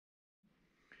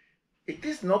It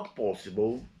is not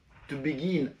possible to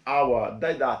begin our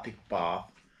didactic path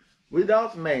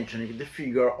without mentioning the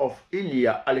figure of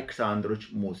Ilya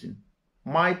Alexandrovich Musin,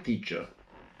 my teacher,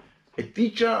 a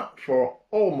teacher for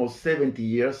almost 70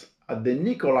 years at the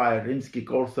Nikolai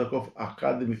Rimsky-Korsakov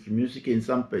Academy of Music in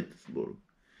St. Petersburg.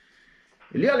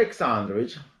 Ilya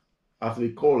Alexandrovich, as we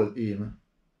called him,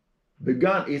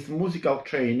 began his musical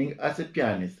training as a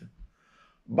pianist,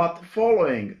 but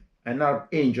following an arm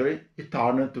injury, he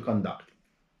turned to conducting.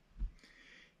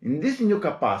 In this new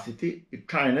capacity, he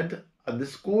trained at the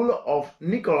school of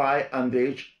Nikolai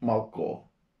Andreevich Malko,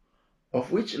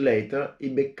 of which later he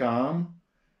became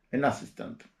an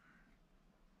assistant.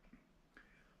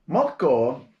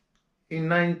 Malko, in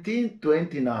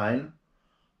 1929,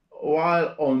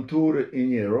 while on tour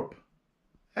in Europe,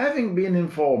 having been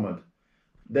informed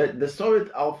that the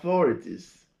Soviet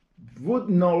authorities would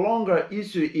no longer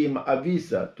issue him a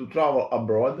visa to travel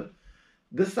abroad,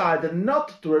 decided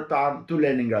not to return to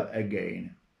Leningrad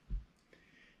again.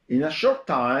 In a short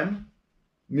time,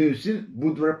 Musin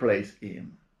would replace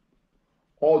him,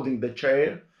 holding the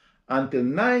chair until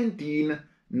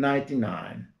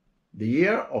 1999, the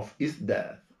year of his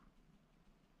death.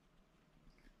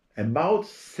 About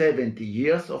 70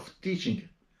 years of teaching.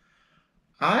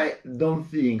 I don't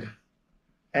think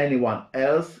anyone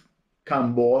else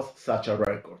can boast such a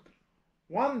record.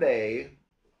 One day,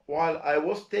 while I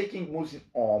was taking Musin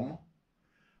home,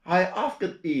 I asked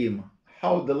him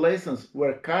how the lessons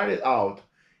were carried out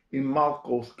in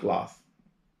Malko's class.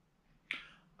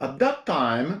 At that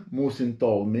time, Musin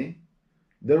told me,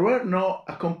 there were no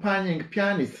accompanying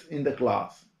pianists in the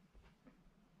class.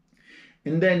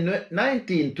 In the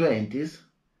 1920s,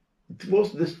 it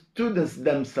was the students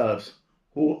themselves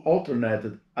who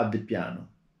alternated at the piano.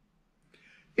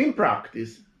 In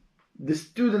practice, the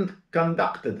student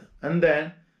conducted, and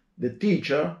then the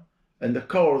teacher and the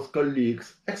course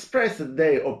colleagues expressed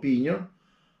their opinion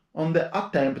on the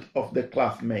attempt of the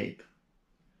classmate.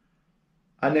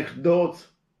 Anecdotes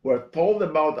were told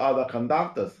about other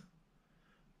conductors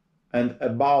and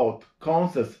about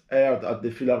concerts heard at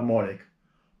the Philharmonic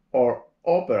or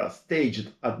opera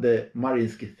staged at the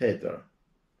Mariinsky Theatre.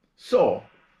 So,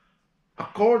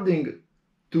 according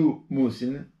to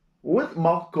Musin, with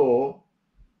Malko,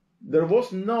 there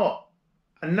was no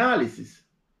analysis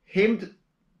aimed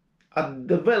at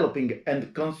developing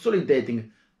and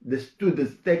consolidating the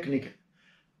student's technique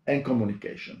and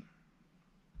communication.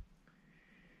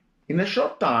 In a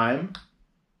short time,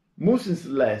 Musin's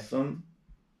lesson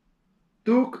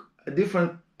took a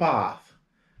different path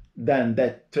than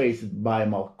that traced by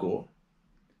Malko.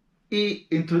 He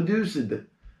introduced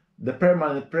the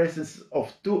permanent presence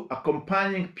of two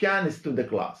accompanying pianists to the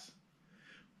class,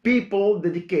 people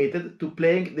dedicated to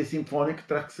playing the symphonic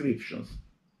transcriptions.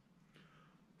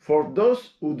 For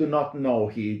those who do not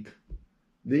know it,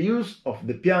 the use of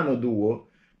the piano duo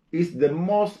is the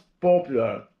most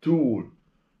popular tool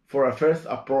for a first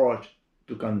approach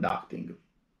to conducting.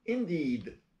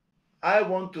 Indeed, I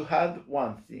want to add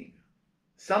one thing.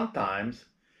 Sometimes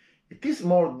it is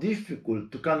more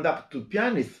difficult to conduct two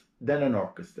pianists than an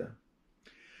orchestra,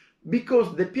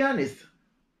 because the pianists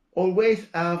always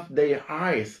have their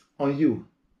eyes on you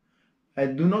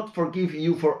and do not forgive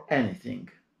you for anything.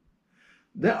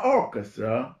 The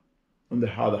orchestra, on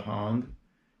the other hand,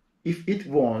 if it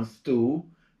wants to,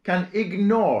 can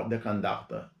ignore the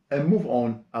conductor and move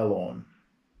on alone.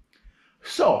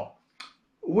 So,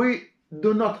 we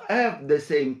do not have the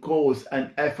same cause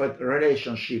and effect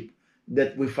relationship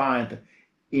that we find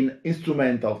in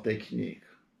instrumental technique.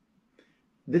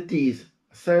 That is,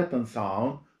 a certain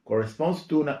sound corresponds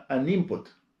to an input,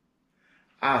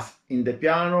 as in the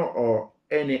piano or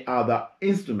any other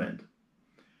instrument.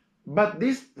 But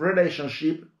this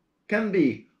relationship can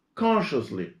be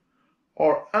consciously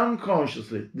or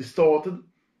unconsciously distorted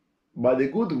by the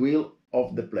goodwill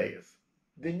of the players.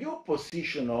 The new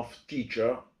position of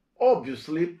teacher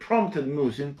obviously prompted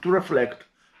Musin to reflect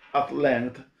at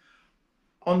length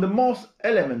on the most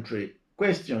elementary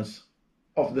questions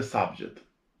of the subject.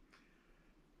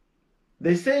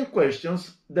 The same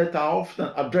questions that are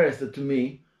often addressed to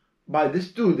me by the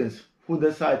students who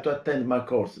decide to attend my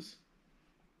courses.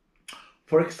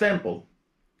 For example,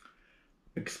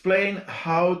 explain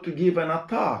how to give an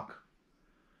attack,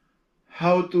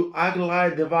 how to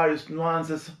highlight the various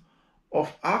nuances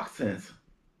of accents,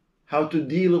 how to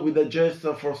deal with a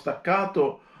gesture for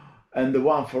staccato and the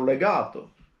one for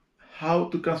legato, how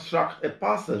to construct a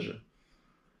passage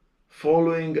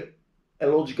following a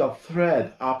logical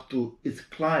thread up to its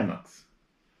climax,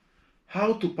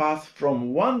 how to pass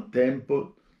from one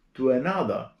tempo to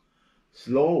another,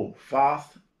 slow,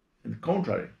 fast, and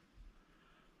contrary,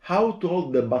 how to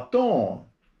hold the baton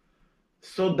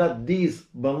so that this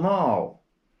banal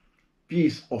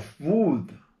piece of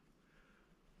wood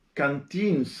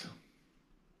continues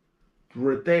to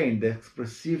retain the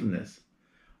expressiveness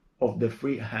of the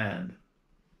free hand.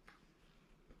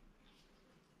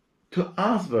 To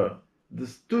answer the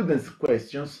students'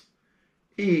 questions,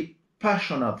 he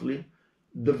passionately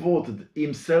devoted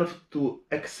himself to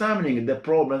examining the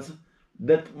problems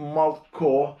that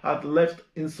Malko had left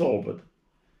unsolved.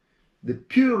 The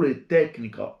purely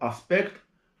technical aspect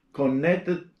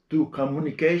connected to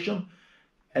communication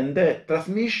and the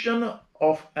transmission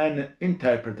of an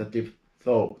interpretative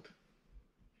thought.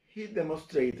 He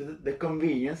demonstrated the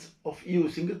convenience of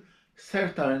using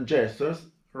certain gestures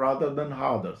rather than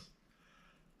others,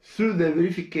 through the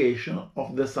verification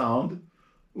of the sound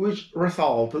which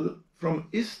resulted from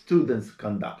his students'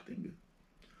 conducting,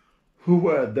 who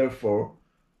were therefore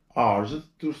urged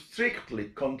to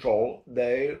strictly control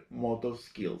their motor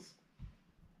skills.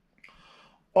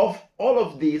 Of all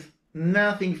of this,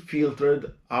 nothing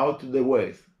filtered out to the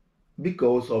waste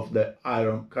because of the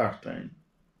Iron Curtain.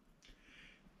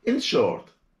 In short,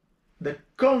 the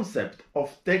concept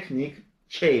of technique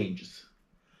changes.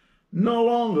 No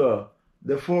longer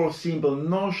the four simple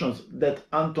notions that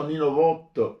Antonino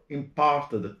Votto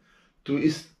imparted to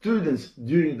his students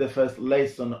during the first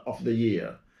lesson of the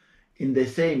year, in the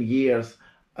same years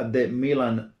at the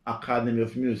Milan Academy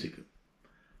of Music,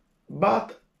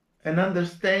 but an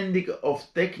understanding of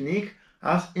technique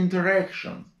as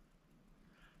interactions,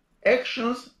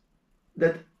 actions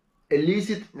that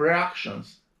elicit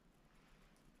reactions.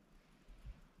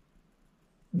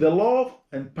 The love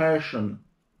and passion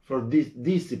for this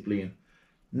discipline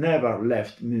never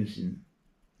left Musin.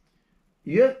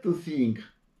 You have to think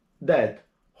that,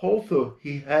 although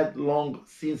he had long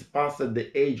since passed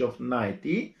the age of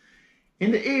 90,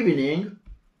 in the evening,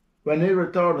 when he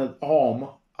returned home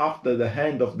after the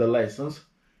end of the lessons,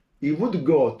 he would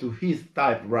go to his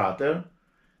typewriter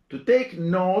to take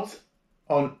notes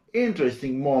on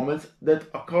interesting moments that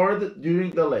occurred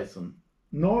during the lesson.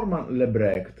 Norman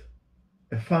Lebrecht,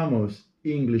 a famous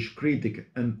English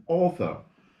critic and author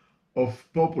of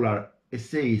popular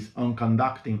essays on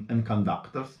conducting and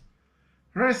conductors,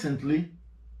 recently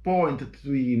pointed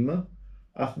to him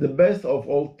as the best of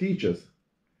all teachers,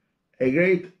 a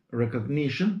great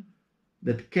recognition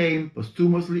that came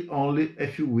posthumously only a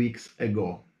few weeks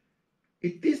ago.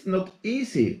 It is not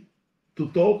easy to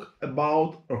talk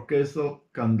about orchestral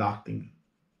conducting,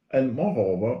 and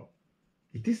moreover,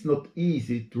 it is not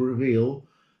easy to reveal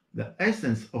the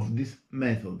essence of this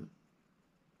method.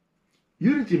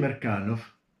 Yuri Merkanov,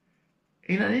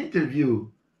 in an interview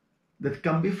that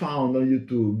can be found on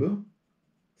YouTube,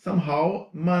 somehow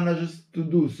manages to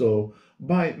do so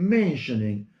by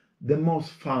mentioning the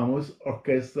most famous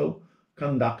orchestral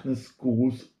conducting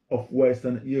schools of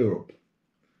Western Europe,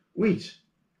 which,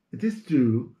 it is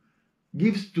true,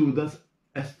 give students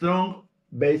a strong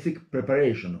basic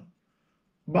preparation,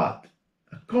 but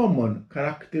a common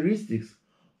characteristic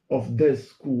of these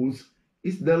schools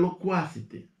is the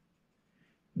loquacity.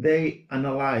 They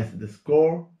analyze the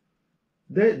score,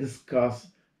 they discuss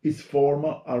its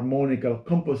formal harmonical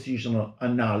compositional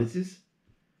analysis.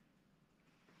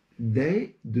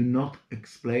 They do not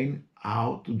explain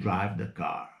how to drive the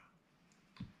car.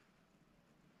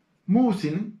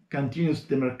 Musin, continues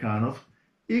Temirkanov,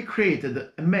 he created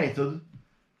a method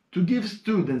to give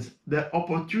students the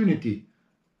opportunity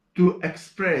to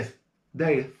express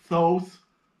their thoughts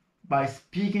by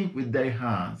speaking with their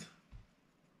hands.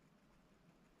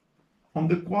 On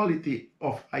the quality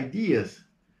of ideas,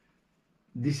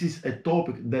 this is a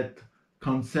topic that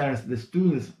concerns the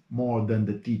students more than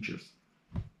the teachers.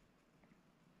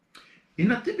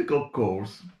 In a typical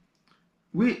course,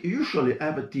 we usually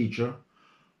have a teacher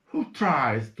who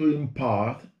tries to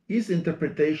impart his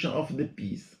interpretation of the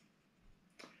piece.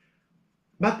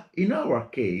 But in our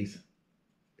case,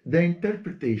 the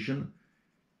interpretation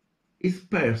is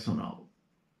personal.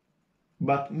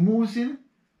 But Musin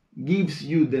gives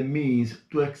you the means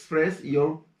to express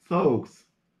your thoughts.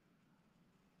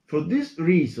 For this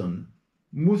reason,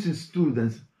 Musin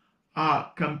students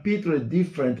are completely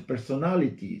different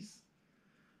personalities,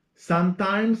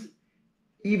 sometimes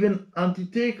even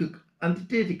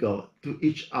antithetical to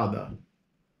each other,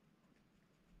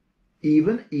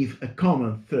 even if a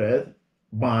common thread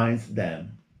binds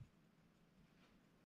them.